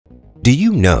Do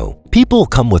you know people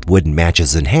come with wooden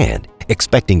matches in hand,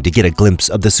 expecting to get a glimpse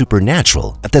of the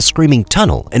supernatural at the Screaming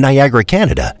Tunnel in Niagara,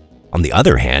 Canada? On the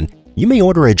other hand, you may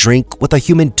order a drink with a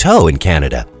human toe in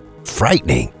Canada.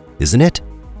 Frightening, isn't it?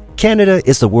 Canada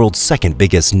is the world's second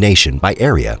biggest nation by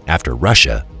area after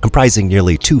Russia, comprising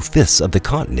nearly 2/5 of the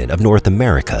continent of North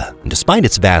America. And despite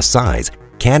its vast size,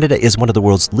 Canada is one of the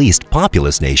world's least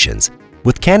populous nations.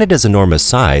 With Canada's enormous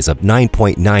size of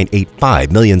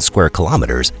 9.985 million square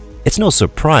kilometers, it's no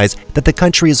surprise that the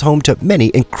country is home to many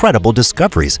incredible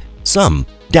discoveries, some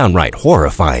downright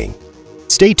horrifying.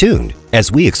 Stay tuned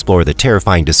as we explore the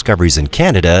terrifying discoveries in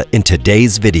Canada in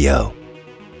today's video.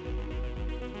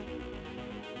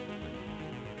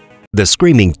 The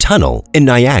Screaming Tunnel in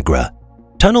Niagara.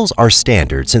 Tunnels are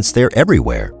standard since they're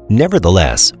everywhere.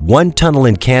 Nevertheless, one tunnel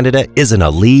in Canada is in a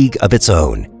league of its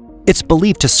own. It's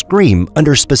believed to scream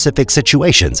under specific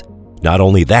situations. Not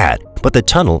only that, but the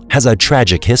tunnel has a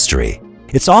tragic history.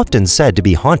 It's often said to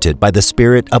be haunted by the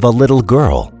spirit of a little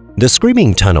girl. The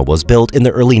Screaming Tunnel was built in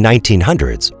the early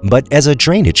 1900s, but as a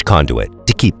drainage conduit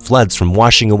to keep floods from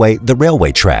washing away the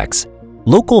railway tracks.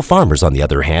 Local farmers, on the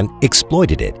other hand,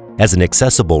 exploited it as an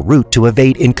accessible route to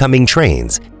evade incoming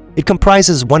trains. It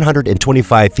comprises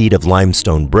 125 feet of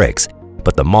limestone bricks,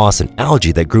 but the moss and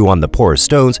algae that grew on the porous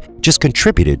stones just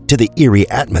contributed to the eerie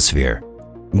atmosphere.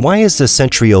 Why is the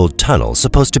century-old tunnel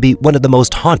supposed to be one of the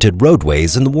most haunted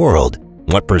roadways in the world?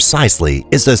 What precisely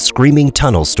is the Screaming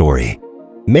Tunnel story?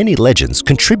 Many legends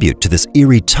contribute to this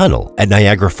eerie tunnel at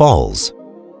Niagara Falls.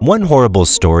 One horrible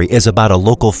story is about a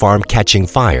local farm catching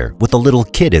fire with a little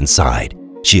kid inside.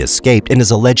 She escaped and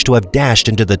is alleged to have dashed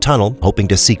into the tunnel hoping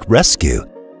to seek rescue.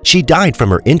 She died from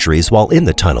her injuries while in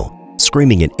the tunnel,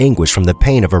 screaming in anguish from the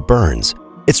pain of her burns.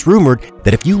 It's rumored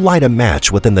that if you light a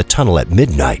match within the tunnel at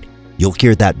midnight, you'll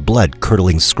hear that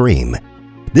blood-curdling scream.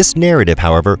 This narrative,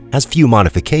 however, has few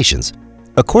modifications.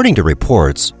 According to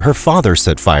reports, her father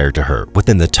set fire to her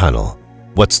within the tunnel.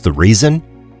 What's the reason?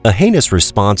 A heinous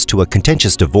response to a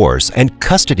contentious divorce and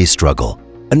custody struggle.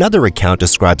 Another account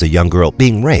describes a young girl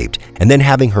being raped and then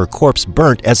having her corpse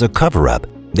burnt as a cover-up.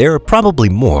 There are probably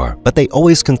more, but they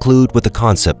always conclude with the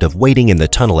concept of waiting in the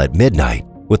tunnel at midnight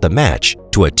with a match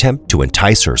to attempt to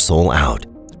entice her soul out.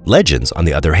 Legends, on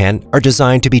the other hand, are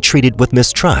designed to be treated with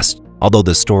mistrust. Although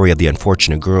the story of the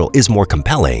unfortunate girl is more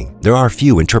compelling, there are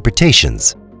few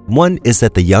interpretations. One is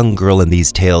that the young girl in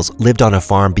these tales lived on a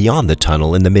farm beyond the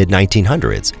tunnel in the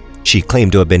mid-1900s. She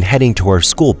claimed to have been heading to her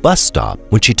school bus stop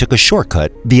when she took a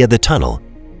shortcut via the tunnel.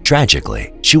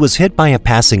 Tragically, she was hit by a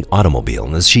passing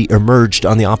automobile as she emerged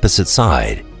on the opposite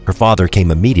side. Her father came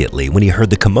immediately when he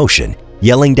heard the commotion,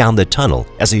 yelling down the tunnel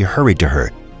as he hurried to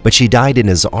her, but she died in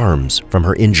his arms from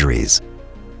her injuries.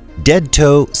 Dead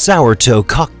toe sourdough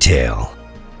cocktail.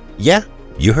 Yeah,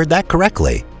 you heard that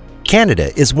correctly.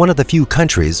 Canada is one of the few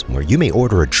countries where you may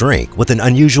order a drink with an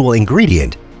unusual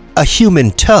ingredient, a human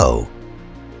toe.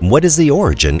 What is the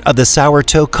origin of the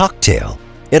sourdough cocktail?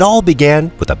 It all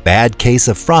began with a bad case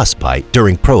of frostbite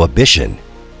during Prohibition.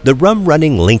 The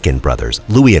rum-running Lincoln brothers,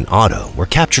 Louis and Otto, were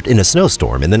captured in a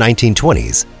snowstorm in the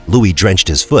 1920s. Louis drenched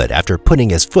his foot after putting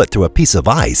his foot through a piece of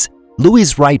ice.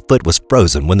 Louis's right foot was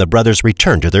frozen when the brothers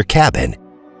returned to their cabin.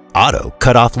 Otto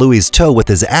cut off Louis's toe with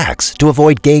his axe to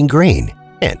avoid gangrene,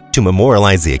 and to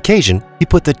memorialize the occasion, he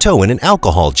put the toe in an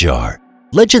alcohol jar.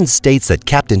 Legend states that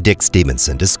Captain Dick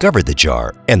Stevenson discovered the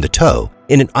jar and the toe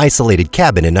in an isolated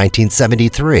cabin in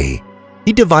 1973.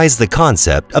 He devised the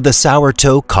concept of the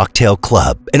Sourdough Cocktail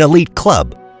Club, an elite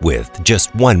club with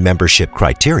just one membership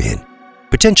criterion.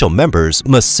 Potential members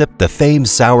must sip the famed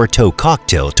sourdough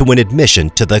cocktail to win admission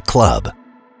to the club.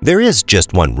 There is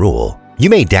just one rule. You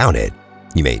may down it.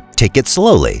 You may take it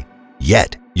slowly.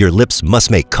 Yet, your lips must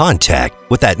make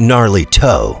contact with that gnarly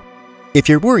toe. If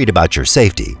you're worried about your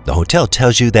safety, the hotel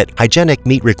tells you that hygienic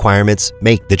meat requirements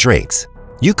make the drinks.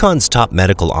 Yukon's top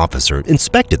medical officer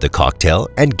inspected the cocktail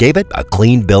and gave it a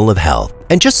clean bill of health.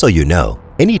 And just so you know,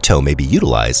 any toe may be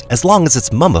utilized as long as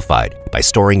it's mummified by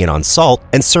storing it on salt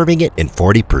and serving it in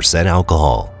 40%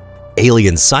 alcohol.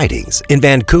 Alien sightings in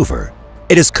Vancouver.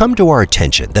 It has come to our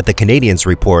attention that the Canadians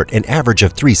report an average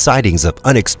of 3 sightings of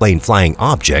unexplained flying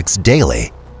objects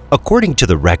daily. According to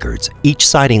the records, each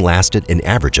sighting lasted an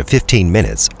average of 15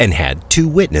 minutes and had 2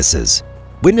 witnesses.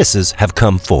 Witnesses have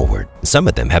come forward. Some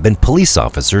of them have been police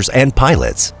officers and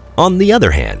pilots. On the other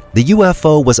hand, the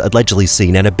UFO was allegedly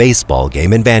seen at a baseball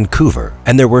game in Vancouver,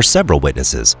 and there were several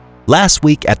witnesses. Last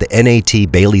week at the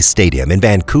NAT Bailey Stadium in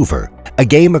Vancouver, a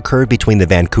game occurred between the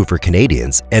Vancouver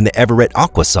Canadians and the Everett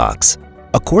Aqua Sox.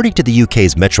 According to the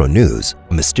UK's Metro News,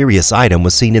 a mysterious item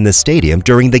was seen in the stadium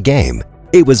during the game.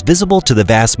 It was visible to the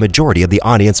vast majority of the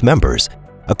audience members.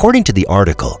 According to the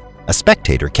article, a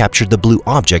spectator captured the blue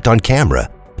object on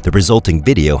camera. The resulting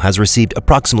video has received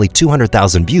approximately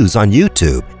 200,000 views on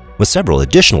YouTube, with several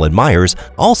additional admirers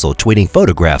also tweeting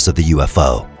photographs of the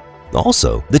UFO.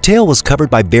 Also, the tale was covered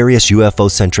by various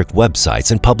UFO-centric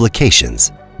websites and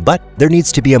publications. But there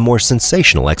needs to be a more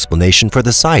sensational explanation for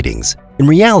the sightings. In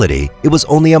reality, it was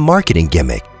only a marketing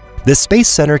gimmick. The Space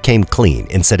Center came clean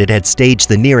and said it had staged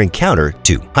the near encounter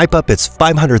to hype up its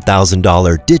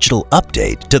 $500,000 digital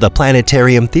update to the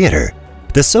Planetarium Theater.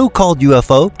 The so-called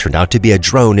UFO turned out to be a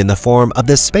drone in the form of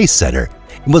the Space Center.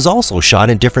 It was also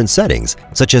shot in different settings,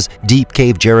 such as Deep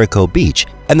Cave Jericho Beach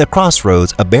and the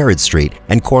crossroads of Barrett Street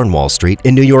and Cornwall Street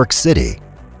in New York City.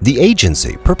 The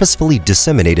agency purposefully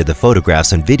disseminated the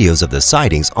photographs and videos of the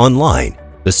sightings online.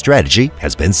 The strategy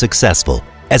has been successful,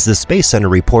 as the Space Center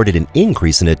reported an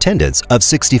increase in attendance of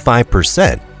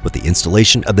 65% with the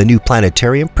installation of the new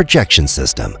planetarium projection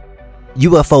system.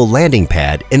 UFO landing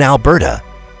pad in Alberta.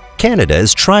 Canada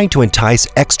is trying to entice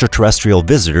extraterrestrial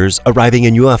visitors arriving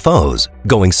in UFOs,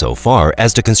 going so far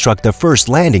as to construct the first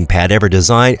landing pad ever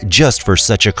designed just for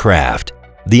such a craft.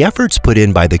 The efforts put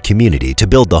in by the community to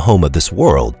build the home of this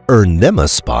world earned them a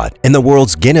spot in the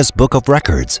world's Guinness Book of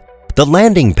Records. The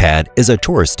landing pad is a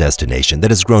tourist destination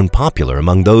that has grown popular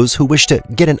among those who wish to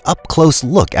get an up-close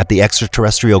look at the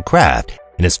extraterrestrial craft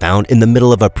and is found in the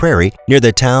middle of a prairie near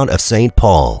the town of St.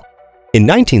 Paul. In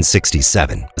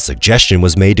 1967, a suggestion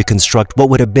was made to construct what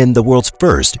would have been the world's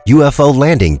first UFO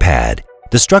landing pad.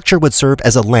 The structure would serve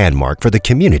as a landmark for the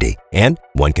community and,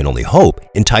 one can only hope,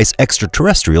 entice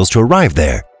extraterrestrials to arrive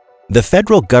there. The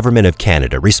federal government of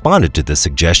Canada responded to this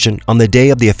suggestion on the day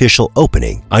of the official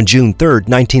opening on June 3,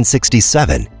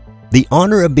 1967. The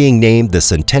honor of being named the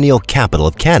Centennial Capital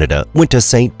of Canada went to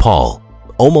St. Paul.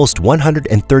 Almost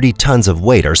 130 tons of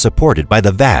weight are supported by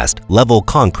the vast, level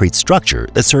concrete structure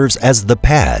that serves as the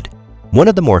pad. One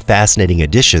of the more fascinating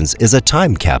additions is a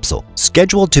time capsule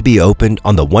scheduled to be opened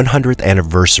on the 100th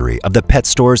anniversary of the pet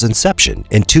store's inception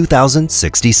in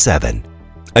 2067.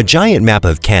 A giant map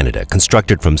of Canada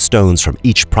constructed from stones from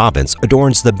each province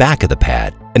adorns the back of the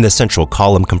pad, and the central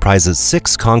column comprises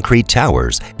 6 concrete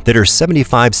towers that are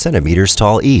 75 centimeters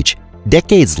tall each.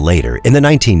 Decades later, in the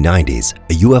 1990s,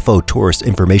 a UFO Tourist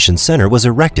Information Center was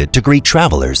erected to greet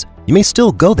travelers. You may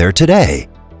still go there today.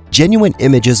 Genuine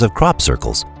images of crop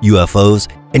circles,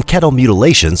 UFOs, and cattle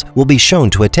mutilations will be shown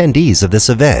to attendees of this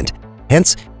event.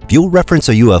 Hence, if you'll reference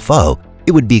a UFO,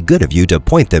 it would be good of you to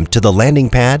point them to the landing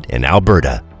pad in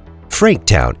Alberta.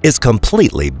 Franktown is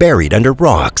completely buried under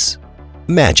rocks.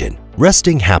 Imagine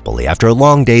resting happily after a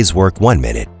long day's work one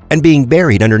minute and being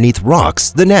buried underneath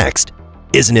rocks the next.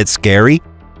 Isn't it scary?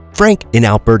 Frank in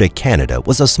Alberta, Canada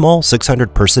was a small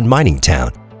 600-person mining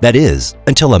town. That is,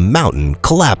 until a mountain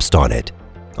collapsed on it.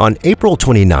 On April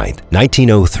 29,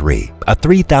 1903, a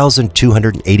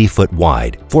 3,280-foot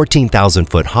wide,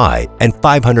 14,000-foot high, and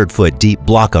 500-foot deep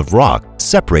block of rock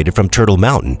separated from Turtle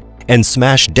Mountain and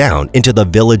smashed down into the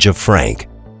village of Frank.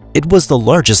 It was the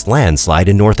largest landslide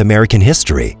in North American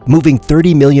history, moving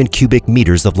 30 million cubic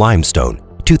meters of limestone,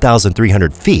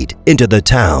 2,300 feet, into the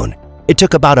town. It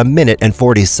took about a minute and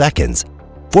 40 seconds.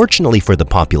 Fortunately for the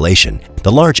population,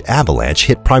 the large avalanche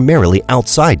hit primarily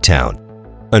outside town.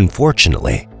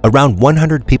 Unfortunately, around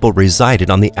 100 people resided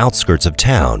on the outskirts of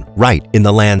town, right in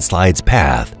the landslide's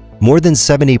path. More than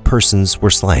 70 persons were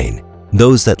slain.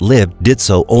 Those that lived did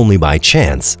so only by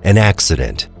chance and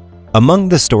accident. Among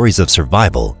the stories of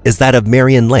survival is that of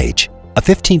Marion Leitch, a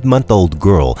 15-month-old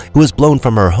girl who was blown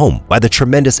from her home by the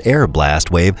tremendous air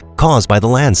blast wave caused by the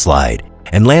landslide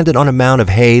and landed on a mound of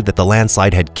hay that the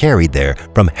landslide had carried there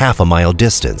from half a mile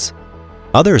distance.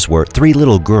 Others were 3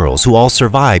 little girls who all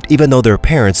survived even though their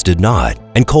parents did not,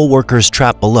 and coal workers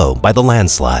trapped below by the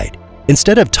landslide.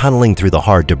 Instead of tunneling through the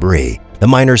hard debris, the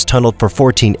miners tunneled for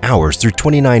 14 hours through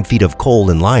 29 feet of coal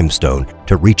and limestone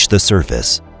to reach the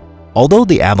surface. Although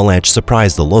the avalanche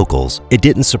surprised the locals, it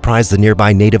didn't surprise the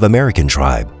nearby Native American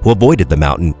tribe, who avoided the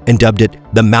mountain and dubbed it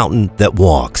the mountain that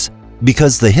walks.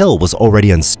 Because the hill was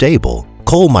already unstable,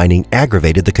 coal mining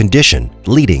aggravated the condition,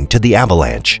 leading to the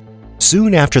avalanche.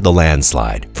 Soon after the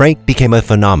landslide, Frank became a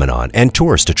phenomenon and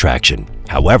tourist attraction.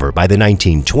 However, by the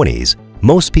 1920s,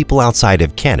 most people outside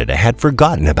of Canada had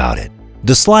forgotten about it.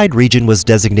 The slide region was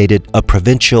designated a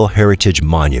Provincial Heritage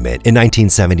Monument in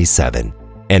 1977,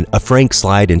 and a Frank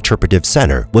Slide Interpretive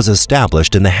Center was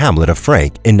established in the hamlet of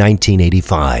Frank in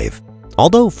 1985.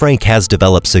 Although Frank has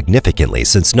developed significantly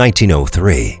since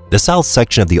 1903, the south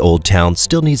section of the old town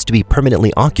still needs to be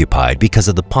permanently occupied because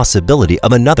of the possibility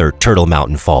of another Turtle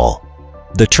Mountain fall.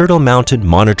 The Turtle Mountain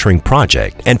Monitoring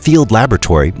Project and Field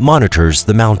Laboratory monitors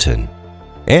the mountain.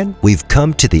 And we've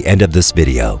come to the end of this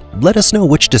video. Let us know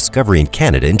which discovery in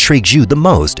Canada intrigues you the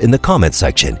most in the comment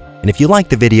section. And if you like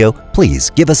the video, please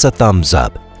give us a thumbs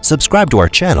up, subscribe to our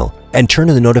channel, and turn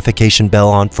the notification bell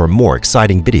on for more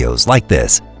exciting videos like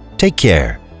this. Take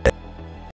care.